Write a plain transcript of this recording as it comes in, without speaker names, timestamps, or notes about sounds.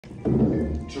I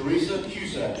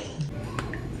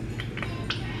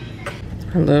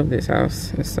love this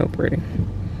house. It's so pretty.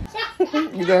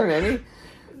 You got any?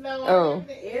 No. Oh.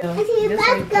 I see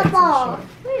basketball.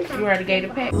 You already gave the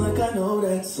pack.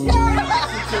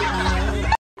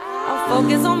 I'll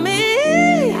focus on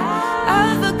me.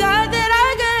 I forgot that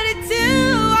I got it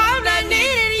too. I'm not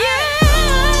needing you.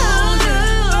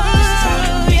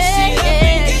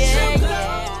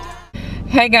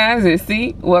 Hey guys, it's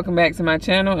C. Welcome back to my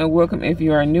channel, and welcome if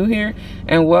you are new here,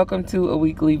 and welcome to a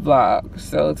weekly vlog.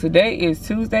 So today is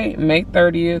Tuesday, May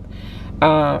 30th.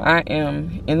 I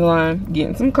am in line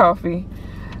getting some coffee.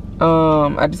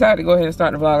 I decided to go ahead and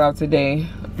start the vlog out today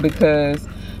because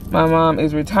my mom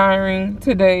is retiring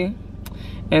today,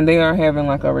 and they are having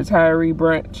like a retiree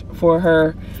brunch for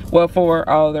her, well, for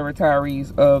all the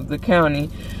retirees of the county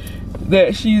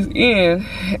that she's in.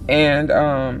 And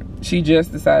she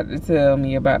just decided to tell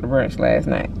me about the brunch last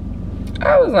night.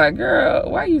 I was like, girl,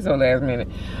 why you so last minute?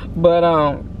 But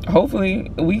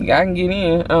hopefully I can get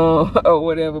in or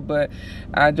whatever. But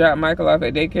I dropped Michael off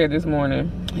at daycare this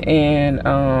morning, and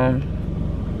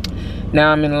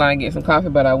now I'm in line to get some coffee.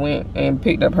 But I went and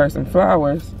picked up her some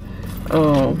flowers.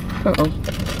 I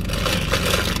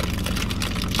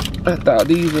thought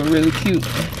these were really cute.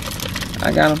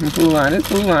 I got them from Food Line. This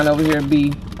Food Line over here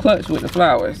be clutch with the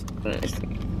flowers. Let's see.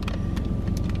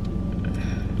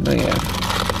 But yeah,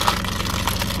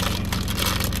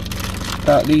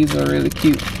 thought these were really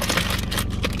cute.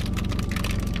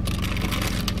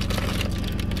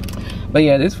 But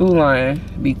yeah, this Food Line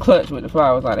be clutch with the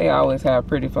flowers. Like, they always have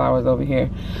pretty flowers over here.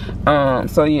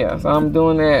 So yeah, so I'm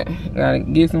doing that. Gotta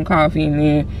get some coffee and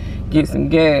then get some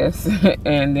gas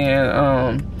and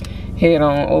then head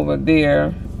on over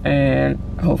there and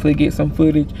hopefully get some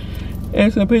footage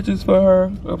and some pictures for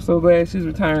her. I'm so glad she's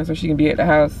retiring so she can be at the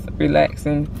house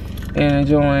relaxing and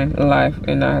enjoying life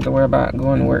and not have to worry about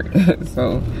going to work.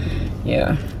 So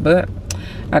yeah, but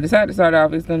I decided to start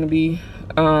off. It's going to be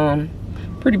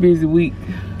pretty busy week,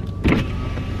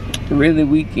 really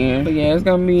weekend. But yeah, it's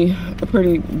gonna be a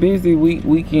pretty busy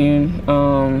weekend.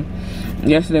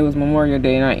 Yesterday was Memorial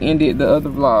Day, and I ended the other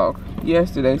vlog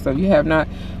yesterday, so if you have not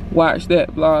watched that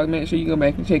vlog, make sure you go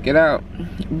back and check it out.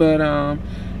 But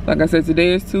like I said,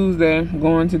 today is Tuesday. I'm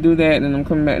going to do that, and then I'm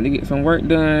coming back to get some work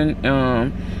done.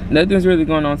 Nothing's really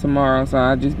going on tomorrow, so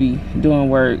I'll just be doing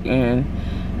work and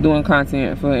doing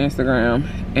content for Instagram.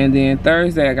 And then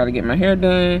Thursday I gotta get my hair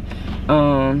done.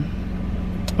 I'm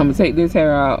gonna take this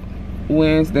hair out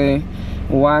Wednesday,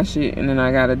 wash it, and then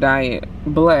I gotta dye it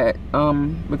black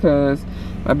because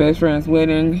my best friend's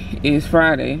wedding is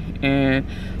Friday, and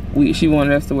she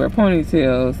wanted us to wear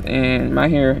ponytails, and my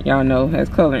hair, y'all know, has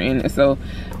color in it. So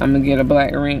I'm gonna get a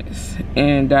black rinse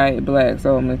and dye it black.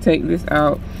 So I'm gonna take this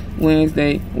out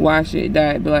Wednesday, wash it,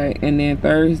 dye it black, and then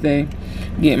Thursday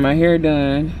get my hair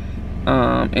done,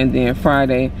 and then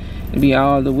Friday be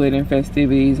all the wedding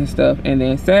festivities and stuff, and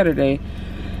then Saturday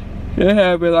they'll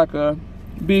have it like a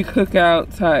big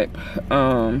cookout type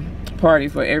party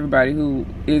for everybody who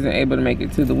isn't able to make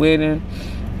it to the wedding.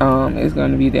 It's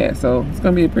going to be that, so it's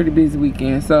going to be a pretty busy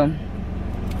weekend. So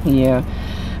yeah,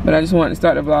 but I just wanted to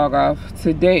start the vlog off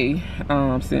today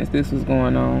since this was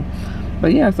going on.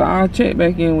 But yeah, so I'll check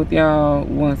back in with y'all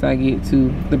once I get to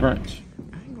the brunch.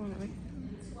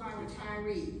 To our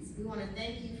retirees, we want to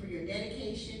thank you for your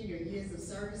dedication, your years of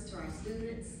service to our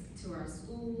students, to our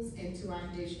schools, and to our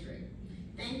district.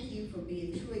 Thank you for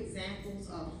being true examples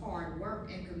of hard work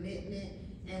and commitment,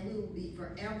 and we will be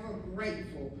forever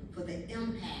grateful for the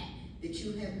impact that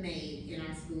you have made in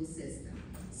our school system.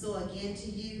 So again, to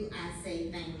you, I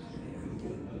say thank you.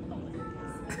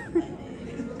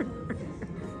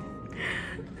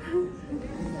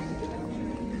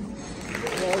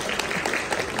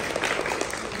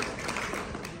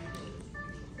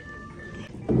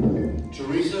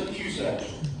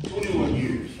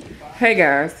 Hey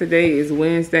guys, today is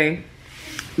Wednesday,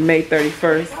 May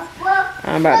 31st.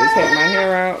 I'm about to take my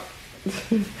hair out.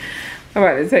 I'm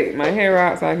about to take my hair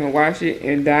out so I can wash it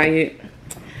and dye it.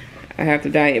 I have to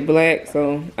dye it black,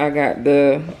 so I got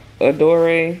the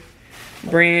Adore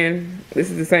brand.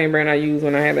 This is the same brand I use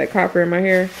when I had that copper in my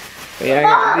hair. But yeah, I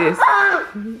got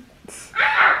this.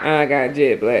 I got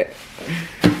jet black.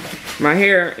 My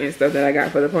hair and stuff that I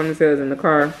got for the ponytails in the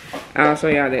car, I'll show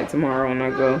y'all that tomorrow when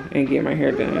I go and get my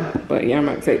hair done. But yeah, I'm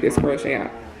about to take this crochet out.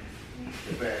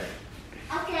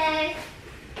 Okay.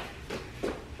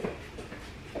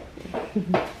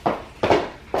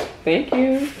 Thank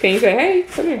you. Can you say hey?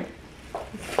 Come here.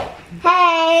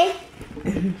 Hey.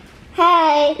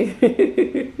 Hey.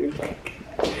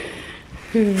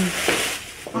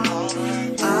 I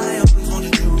always want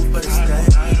the truth, but it's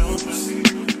that I don't see.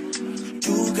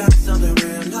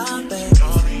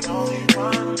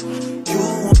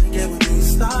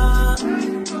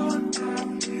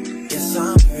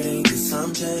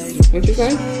 What you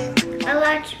say? I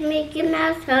watch Mickey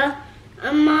Mouse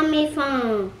on mommy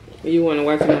phone. You want to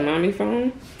watch it on mommy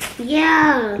phone?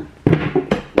 Yeah.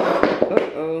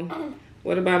 Uh-oh.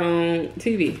 What about on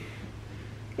TV?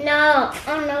 No,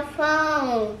 on the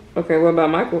phone. Okay, what about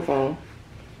microphone?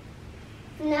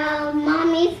 No,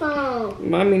 mommy phone.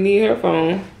 Mommy need her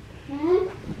phone. Hmm?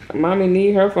 Mommy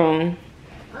need her phone.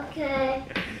 Okay.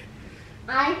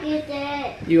 I get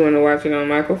that. You want to watch it on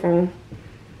microphone?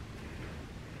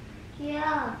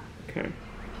 Yeah. Okay.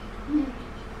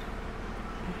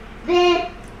 Big.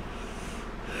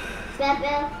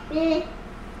 Big.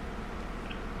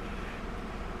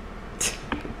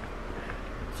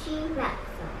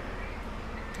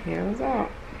 Hands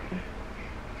out.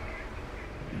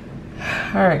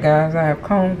 Alright guys, I have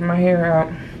combed my hair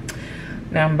out.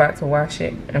 Now I'm about to wash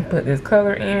it and put this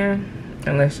color in.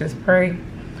 And let's just pray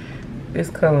this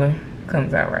color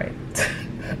comes out right.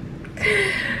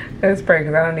 Let's pray,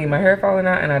 because I don't need my hair falling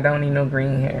out and I don't need no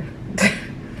green hair.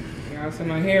 Y'all, so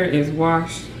my hair is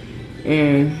washed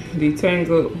and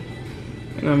detangled.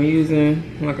 And I'm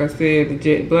using, like I said, the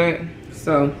jet black.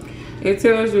 So it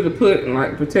tells you to put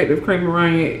like protective cream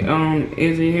around your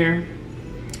edge of your hair.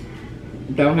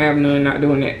 Don't have none, not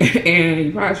doing that. And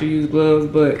you probably should use gloves,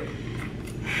 but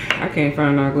I can't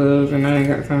find our gloves and I ain't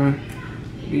got time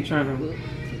to be trying to look.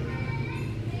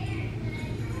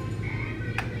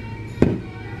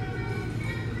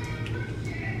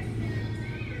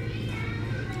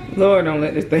 Lord, don't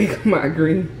let this thing come out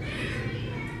green.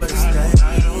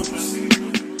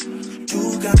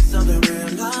 You got something real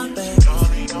not bad.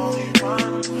 You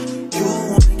wanna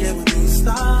get with me,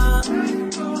 stop.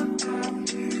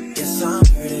 Yes, I'm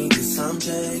hurting, yes, I'm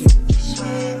jaded.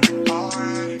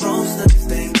 Most of these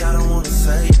things I don't wanna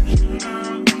say.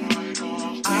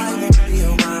 I wanna be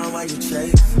around while you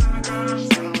chase.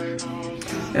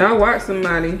 And I watched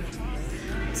somebody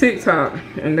TikTok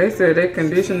and they said they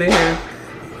condition their hair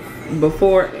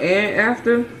before and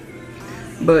after,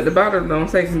 but the bottle don't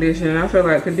say condition. I feel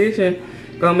like condition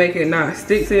gonna make it not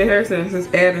stick to your hair since it's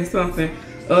adding something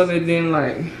other than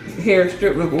like hair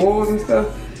stripped with oils and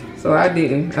stuff. So I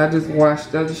didn't. I just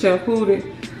shampooed it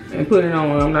and put it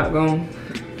on. I'm not gonna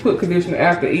put conditioner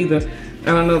after either. I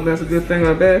don't know if that's a good thing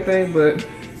or a bad thing, but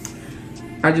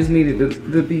I just needed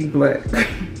to be black.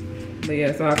 But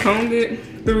yeah, so I combed it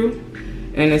through.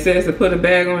 And it says to put a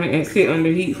bag on it and sit under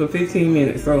heat for 15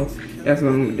 minutes. So that's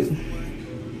what I'm gonna do.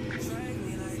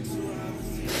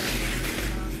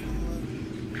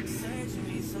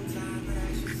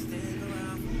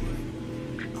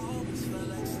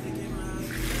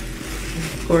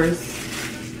 Of course,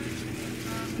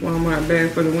 Walmart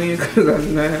bag for the win because I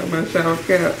do not have my shower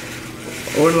cap.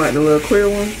 Or like the little clear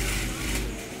one.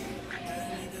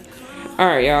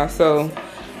 Alright y'all, so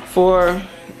for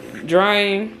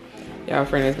drying, y'all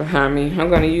friend is behind me. I'm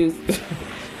gonna use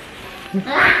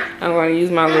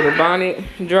my little bonnet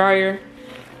dryer.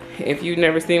 If you've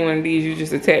never seen one of these, you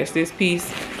just attach this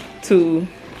piece to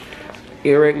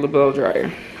your regular blow dryer.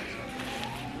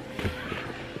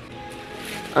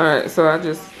 Alright, so I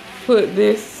just put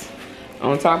this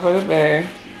on top of the bag.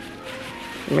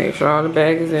 Make sure all the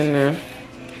bag is in there.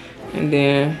 And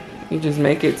then you just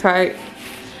make it tight.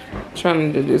 I'm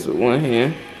trying to do this with one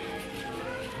hand.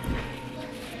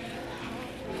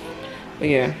 But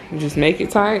yeah, just make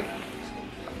it tight.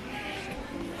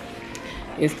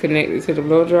 It's connected to the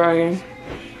blow dryer.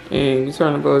 And you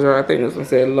turn the blow dryer, I think this one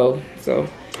said low. So,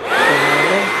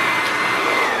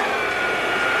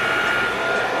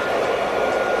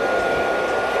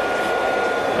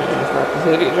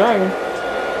 hooded dryer.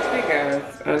 Hey guys,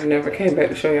 I never came back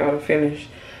to show y'all the finished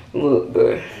look,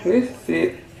 but this is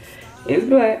it. It's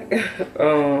black.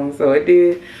 So it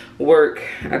did work.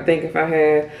 I think if I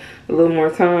had a little more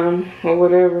time or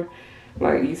whatever,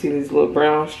 like you see these little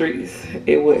brown streaks,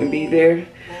 it wouldn't be there.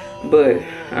 But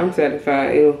I'm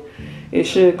satisfied. It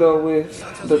should go with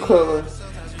the color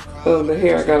of the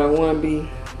hair. I got a 1B.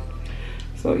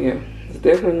 So yeah, it's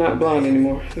definitely not blonde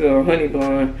anymore. It's a honey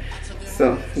blonde.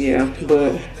 So yeah,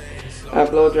 but I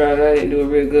blow dried it. I didn't do a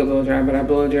real good blow dry, but I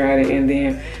blow dried it, and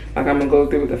then like I'm gonna go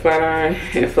through with the flat iron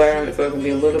and flat iron it so it can be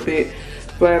a little bit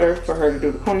flatter for her to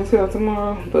do the ponytail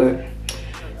tomorrow. But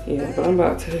yeah, but I'm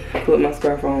about to put my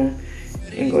scarf on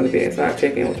and go to bed, so I'll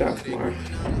check in with y'all tomorrow.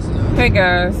 Hey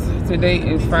guys, today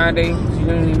is Friday,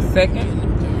 June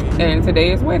 2nd, and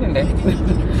today is wedding day.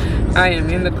 I am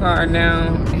in the car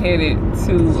now, headed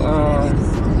to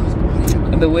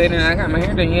the wedding. I got my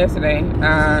hair done yesterday.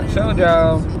 I showed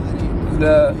y'all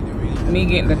me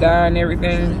getting the dye and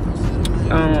everything,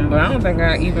 but I don't think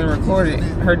I even recorded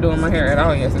her doing my hair at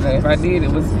all yesterday. If I did,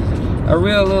 it was a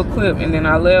real little clip, and then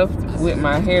I left with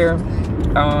my hair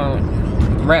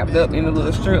wrapped up in the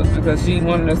little strips because she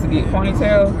wanted us to get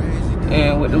ponytail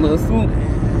and with the little swoop.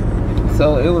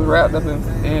 So it was wrapped up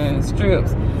in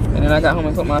strips. And then I got home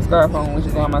and put my scarf on, which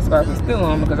is why my scarf is still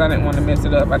on because I didn't want to mess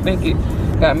it up. I think it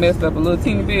got messed up a little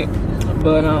teeny bit,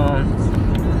 but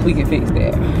we can fix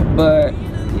that. But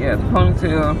yeah, the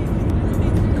ponytail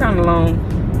kind of long,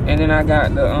 and then I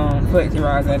got the flexi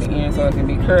rods at the end so it can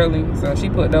be curly. So she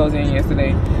put those in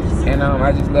yesterday, and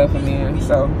I just left them in.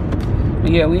 So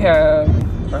yeah, we have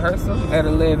rehearsal at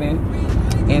 11,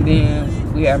 and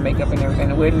then we have makeup and everything.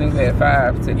 The wedding is at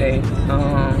 5 today.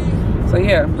 So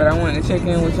yeah, but I wanted to check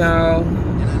in with y'all.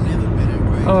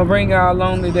 Bring y'all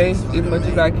along today as much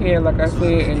as I can. Like I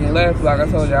said in the last vlog,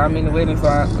 I told y'all I'm in the wedding, so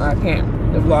I can't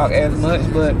vlog as much,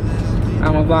 but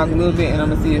I'm gonna vlog a little bit, and I'm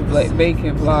gonna see if Black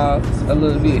Bacon vlogs a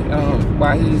little bit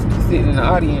while he's sitting in the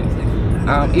audience.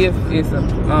 If it's a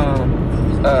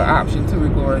option to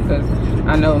record, because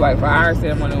I know like for our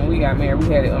ceremony when we got married,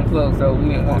 we had it unplugged, so we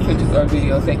didn't want pictures or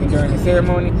videos taken during the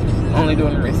ceremony, only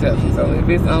during the reception. So if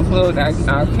it's unplugged, I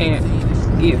can't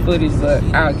get footage, but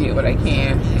I'll get what I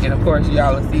can, and of course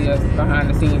y'all will see us behind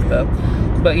the scenes stuff.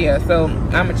 But yeah, so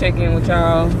I'm gonna check in with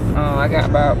y'all. I got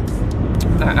about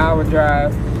an hour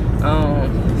drive,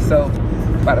 so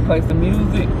about to play some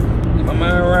music, get my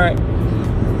mind right.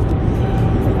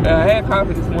 I had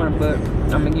coffee this morning, but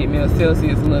I'm gonna get me a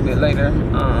Celsius a little bit later,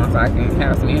 so I can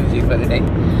have some energy for the day.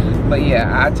 But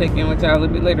yeah, I'll check in with y'all a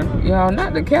little bit later. Y'all,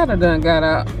 not the cattle done got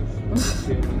out.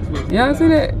 Y'all see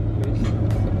that?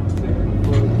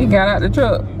 He got out the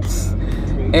truck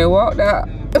and walked out.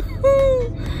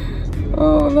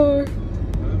 Oh Lord.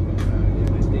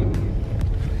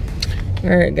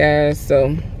 Alright guys,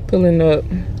 so pulling up.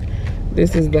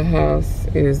 This is the house.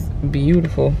 It is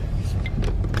beautiful.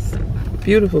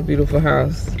 Beautiful, beautiful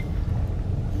house.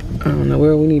 I don't know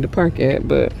where we need to park at,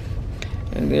 but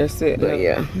and they're set. But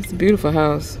yeah, it's a beautiful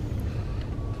house.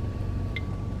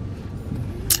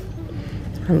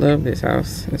 I love this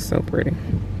house. It's so pretty.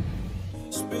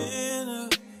 It's been a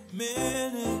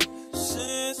minute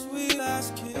since we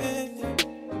last kicked.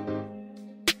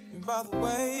 And by the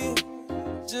way,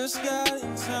 just got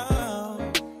in town,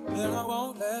 and I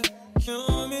won't let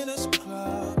cumulus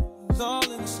clouds all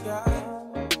in the sky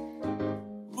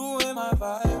ruin my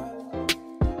vibe.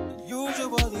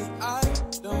 Usually I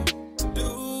don't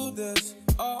do this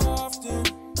often,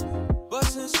 but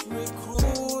since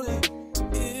recruiting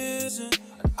isn't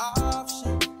an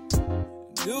option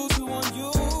due to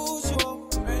unusual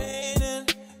rain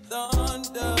and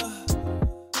thunder,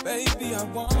 baby I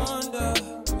wonder,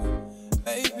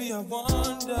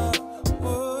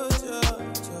 would you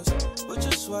just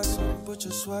put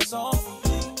your sweats on for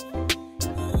me?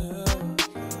 Yeah.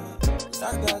 I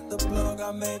got the plug,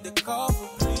 I made the call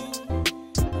for me.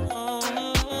 I'm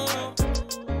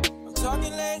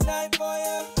talking late night for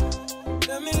you.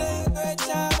 Let me lay a great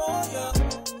time on you.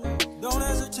 Don't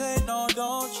hesitate, no,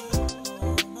 don't you?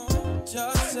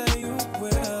 Just say you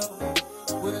will.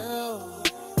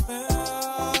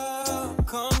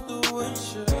 Come through and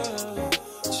chill.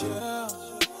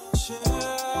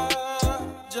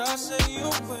 Just say you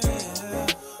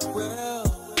will.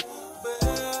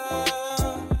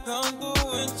 Come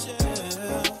through and chill.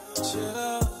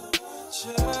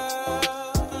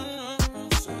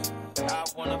 I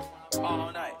wanna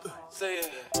all night. Say it.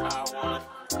 I wanna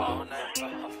all night.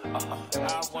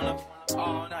 I wanna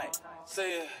all night.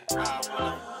 Say it. I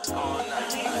wanna all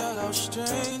night. Hello,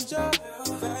 stranger.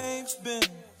 Fame's been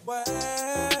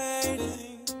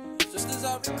waiting. Just as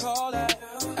I recall that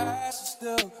ass is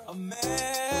still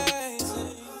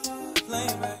amazing.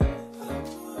 Playing baby,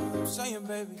 saying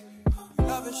baby, you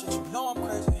love it, shit, you know I'm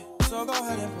crazy. So go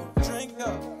ahead and put a drink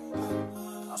up.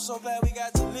 I'm so glad we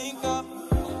got to link up.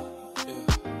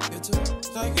 Yeah, it's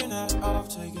taking that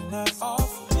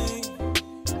off of me.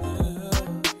 Yeah.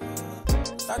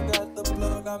 I got the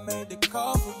plug, I made the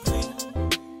call for me.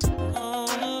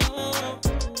 I'm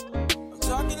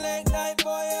talking late night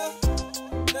for you.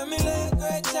 Let me lay a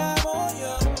great time on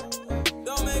you.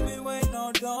 Don't make me wait,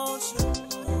 no, don't you?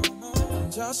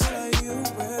 Just say you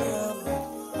will.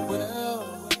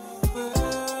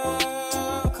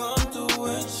 Come through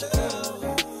and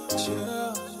chill.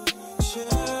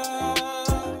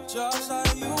 Just say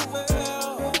you will.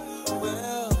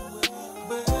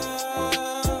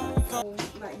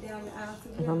 Like down the aisle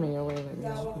together. I'm in your way.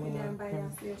 Y'all walking down by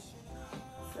yourself.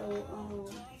 So,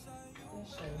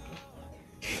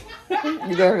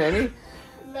 You got ready?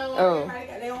 no, Oh. everybody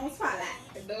got their own spotlight.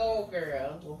 No,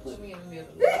 girl. Well, put me in the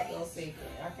middle. Go second.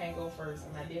 I can't go first,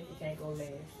 and I definitely can't go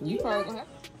last. You probably gonna have.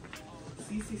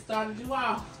 Cece started you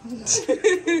off.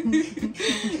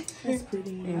 That's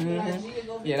pretty.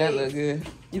 Yeah, that look good.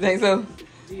 You think so?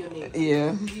 Real next.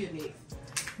 Yeah. Real next.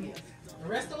 Yeah. The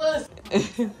rest of us.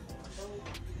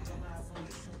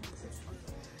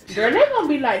 Girl, they gonna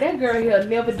be like, that girl here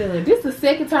never done. This the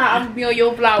second time I'm gonna be on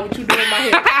your vlog with you doing my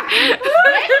hair. They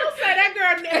gonna say that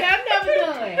girl never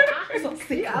done. I'm so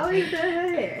sick. Always done her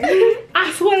hair. I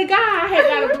swear to God, I had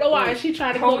got a blowout and she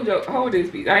tried to hold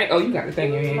this piece. Oh, you got the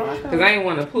thing in your hand. Because I ain't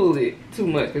want to pull it too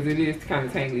much because it is kind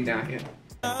of tangly down here.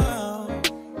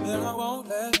 Then I won't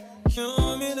let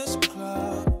cumulus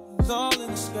clouds all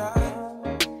in the sky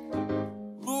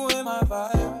ruin my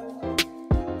vibe.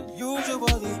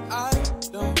 Usually I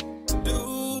don't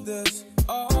do this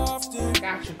often.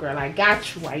 Got you, girl. I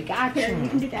got you. I got you. I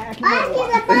need a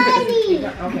body.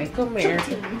 Okay, come here.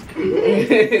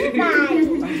 Body.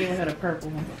 I'm giving her the purple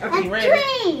one. A Okay,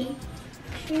 ready?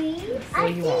 tree. I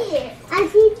you see it. I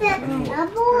see the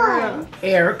boy.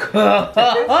 Erica.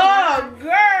 Oh,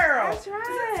 girl. That's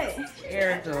right.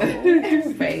 Erica.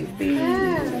 Baby.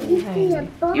 You see a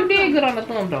boy. You did good on the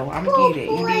thumb, though. I'm going to get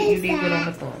it. You did good on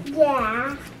the thumb.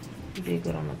 Yeah. You did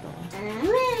good on the thumb. And I'm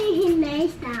really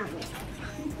nice that way.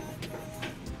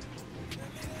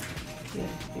 Yeah,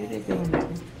 you did good on that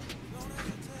one.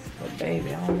 But,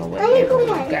 baby, I don't know what Where you happened.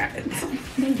 going? You got it.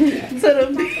 To the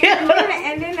middle.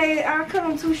 And then they cut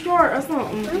them too short or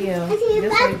something. Yeah. I see a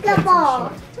this one you cut too basketball.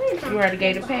 short. You already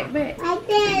gave the pack back. Right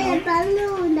there, the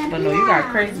balloon, the But no, you got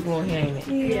crazy glue here, ain't it?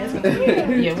 Yeah.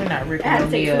 Yeah, we're not ripping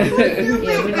on here.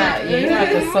 Yeah, we're not. Yeah, you have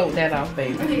to soak that off,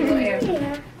 baby.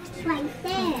 Right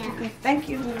there. Thank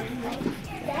you. There.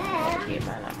 Get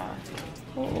mine out my.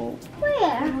 Oh,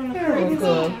 Where?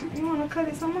 good. You want to cut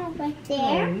it some more? Right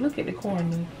there. Oh, look at the corner.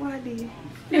 Why did?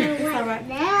 It's all right.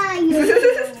 Now you.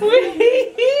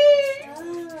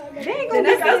 They ain't gonna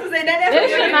be That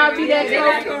should not be that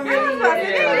close. They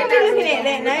looking at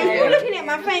that now. You're looking at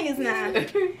my fingers now.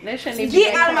 That shouldn't even be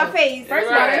Get that out of my close. face. First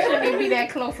of all, that shouldn't even be that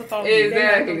close to phone.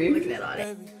 Exactly. Baby,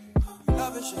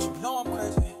 love it, shit, you know I'm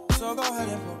crazy. So go ahead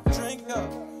and put a drink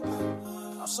up.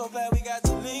 I'm so glad we got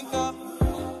to link up.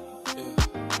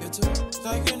 Yeah, it's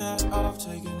taking that off of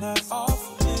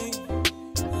me.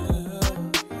 Yeah.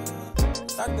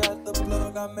 I got the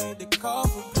plug, I made the call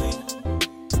for me.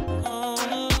 I'm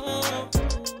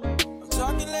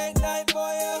talking late night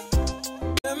for ya.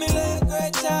 Let me lay a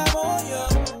great time on ya.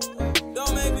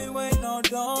 Don't make me wait, no,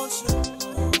 don't you?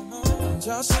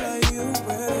 Just say you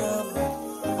will.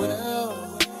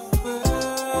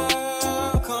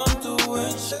 Come through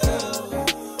and chill.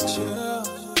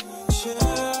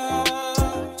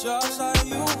 Just say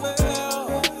you will.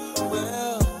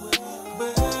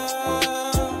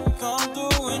 Come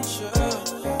through and chill.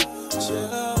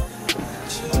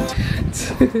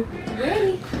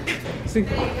 Ready?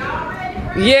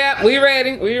 Yeah, we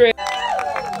ready. We ready.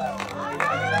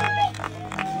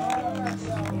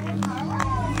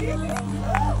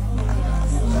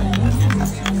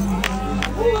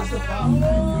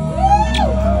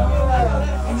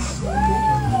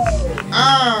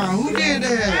 Who did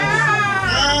that?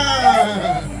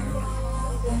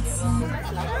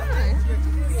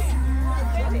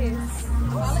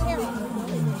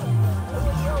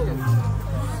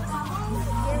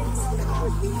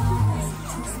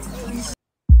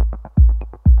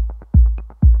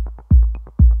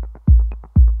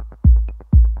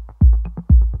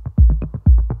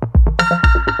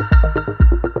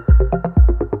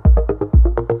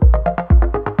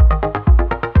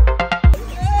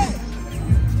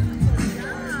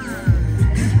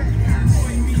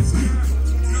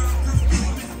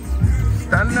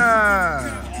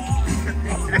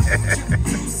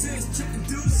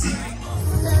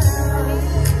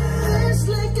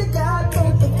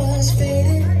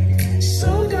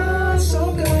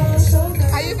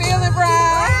 How you feeling,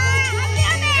 Brian?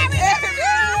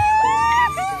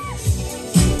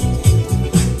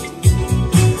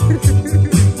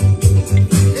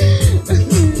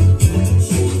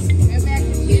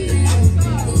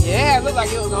 Yeah, it looked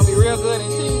like it was gonna be real good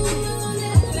and cheap.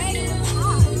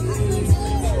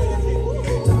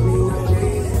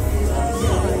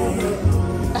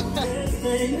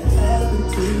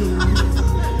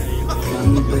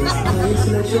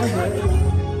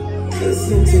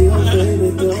 Listen to your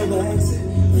favorite throwbacks.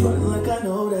 Fun like I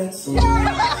know that song.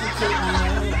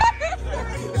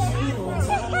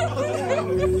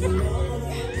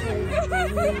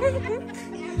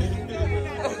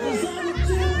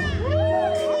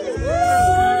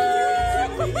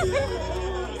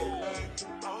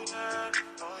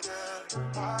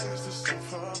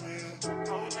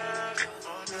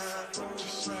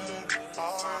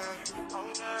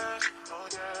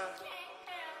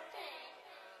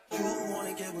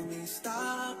 Nobody get with me,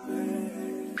 stop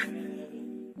it.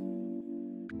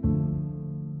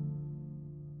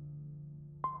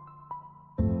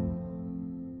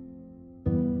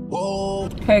 Whoa.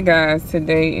 Hey guys,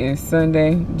 today is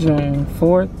Sunday, June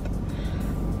 4th.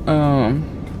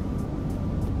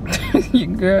 Your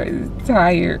girl is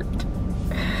tired.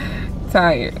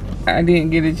 I didn't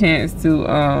get a chance to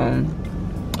I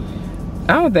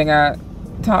don't think I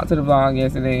talked to the vlog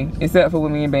yesterday, except for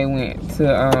when me and Bae went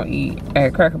to eat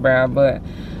at Cracker Barrel.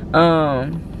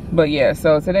 But yeah,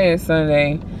 so today is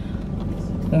Sunday.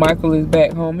 Michael is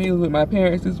back home. He was with my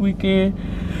parents this weekend.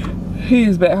 He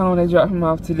is back home. They dropped him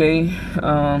off today.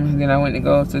 Then I went to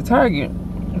go to Target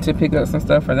to pick up some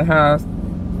stuff for the house.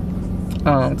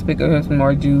 To pick up him some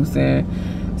more juice and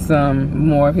some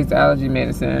more of his allergy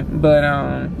medicine. But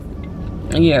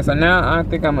yeah, so now I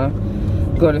think I'm gonna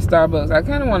go to Starbucks. I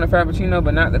kind of want a Frappuccino,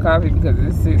 but not the coffee because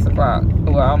it's 6 o'clock.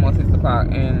 Well, almost 6 o'clock,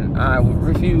 and I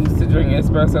refuse to drink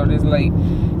espresso this late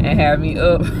and have me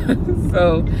up.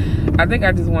 So I think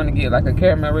I just want to get like a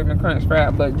caramel ribbon crunch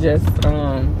frap, but just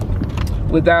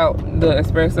without the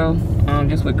espresso,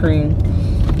 just with cream.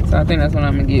 So I think that's what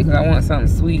I'm gonna get because I want something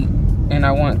sweet and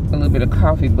I want a little bit of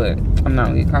coffee, but I'm not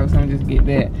gonna get coffee, so I'm gonna just get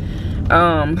that.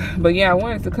 But yeah, I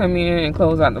wanted to come in and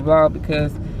close out the vlog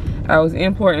because I was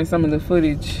importing some of the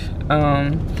footage,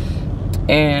 and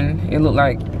it looked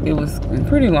like it was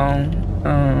pretty long.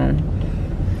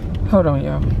 Hold on,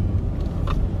 y'all.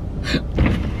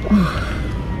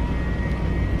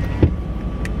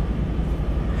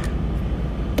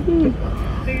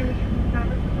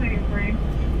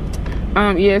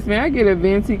 Yes, man, I get a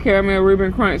venti caramel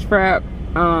ribbon crunch frap,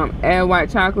 add white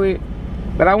chocolate,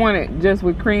 but I want it just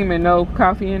with cream and no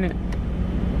coffee in it.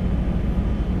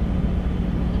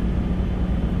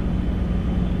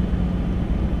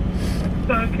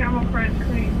 So caramel crunch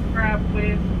cream frap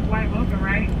with white mocha,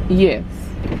 right? Yes.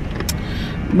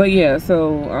 But yeah, so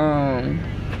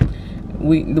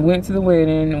we went to the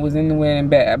wedding, was in the wedding.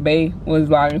 Bae was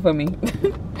vlogging for me.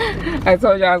 I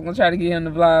told you I was gonna try to get him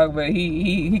to vlog, but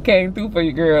he came through for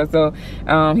your girl. So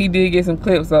he did get some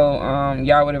clips, so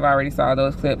y'all would have already saw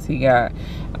those clips he got.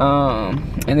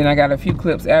 And then I got a few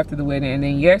clips after the wedding, and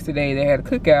then yesterday they had a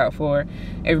cookout for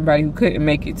everybody who couldn't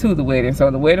make it to the wedding. So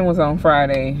the wedding was on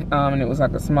Friday, and it was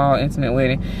like a small intimate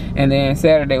wedding, and then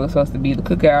Saturday was supposed to be the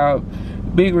cookout,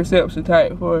 big reception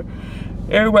type for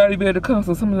everybody be able to come.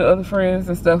 So some of the other friends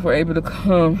and stuff were able to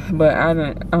come, but I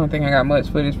don't think I got much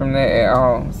footage from that at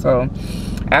all. So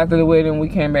after the wedding, we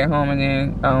came back home, and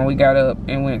then we got up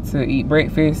and went to eat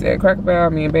breakfast at Cracker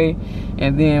Barrel, me and Bae,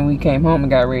 and then we came home and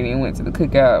got ready and went to the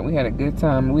cookout. We had a good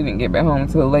time. We didn't get back home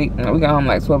until late. We got home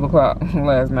like 12 o'clock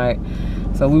last night,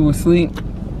 so we were asleep.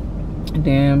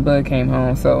 Then Bud came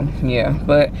home, so yeah.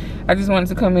 But I just wanted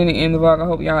to come in and end the vlog. I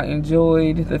hope y'all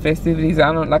enjoyed the festivities.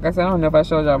 Like I said, I don't know if I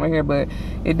showed y'all my hair, but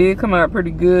it did come out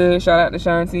pretty good. Shout out to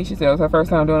Shanti. She said it was her first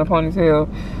time doing a ponytail,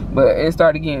 but it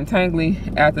started getting tangly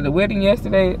after the wedding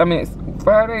yesterday. I mean, it's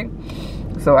Friday,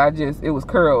 so it was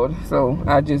curled, so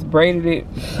I just braided it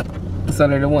so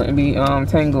that it wouldn't be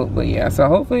tangled. But yeah, so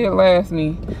hopefully it lasts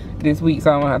me this week,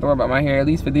 so I don't have to worry about my hair, at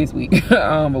least for this week.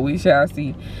 But we shall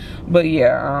see. But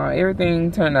yeah,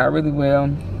 everything turned out really well.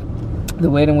 The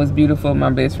wedding was beautiful. My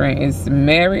best friend is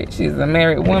married. She's a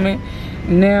married woman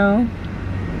now.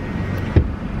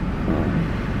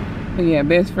 But yeah,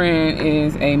 best friend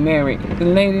is a married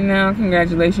lady now.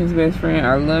 Congratulations, best friend.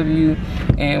 I love you,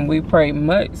 and we pray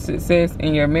much success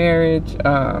in your marriage.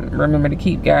 Remember to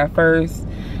keep God first.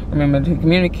 Remember to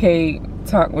communicate,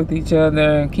 talk with each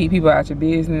other, keep people out your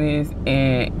business,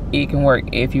 and it can work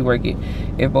if you work it,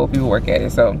 if both people work at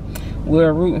it. So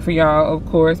we're rooting for y'all, of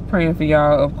course, praying for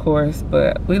y'all, of course,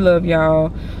 but we love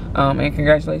y'all, and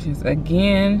congratulations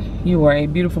again. You are a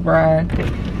beautiful bride.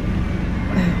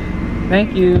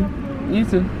 Thank you. You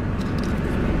too.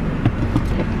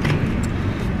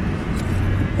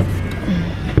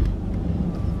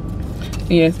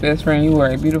 Yes, best friend, you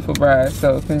are a beautiful bride,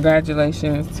 so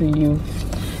congratulations to you,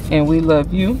 and we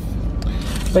love you.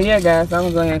 But yeah, guys, I'm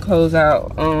gonna go ahead and close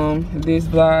out this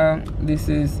vlog. This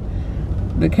is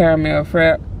the caramel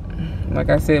frap, like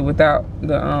I said, without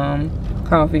the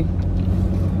coffee.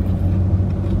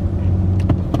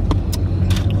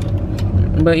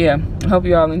 But yeah, hope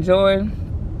you all enjoyed.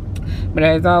 But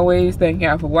as always, thank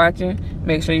y'all for watching.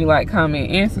 Make sure you like,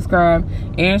 comment, and subscribe,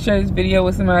 and share this video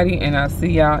with somebody, and I'll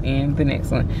see y'all in the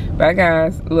next one. Bye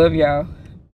guys, love y'all.